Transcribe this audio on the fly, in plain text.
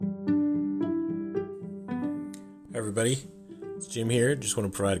Everybody, it's Jim here. Just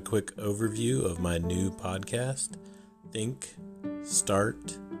want to provide a quick overview of my new podcast, Think,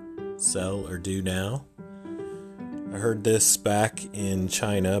 Start, Sell, or Do Now. I heard this back in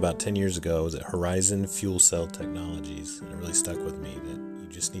China about 10 years ago. It was at Horizon Fuel Cell Technologies, and it really stuck with me that you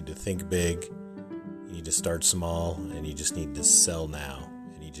just need to think big, you need to start small, and you just need to sell now,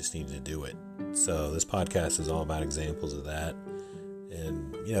 and you just need to do it. So this podcast is all about examples of that. And,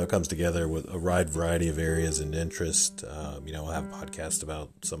 it comes together with a wide variety of areas and interest. I'll have a podcast about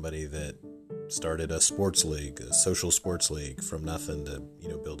somebody that started a sports league, a social sports league from nothing to,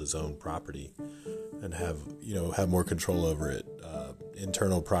 build his own property and have more control over it.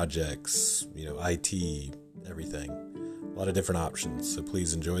 Internal projects, IT, everything. A lot of different options. So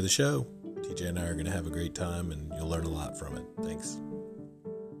please enjoy the show. TJ and I are going to have a great time and you'll learn a lot from it. Thanks.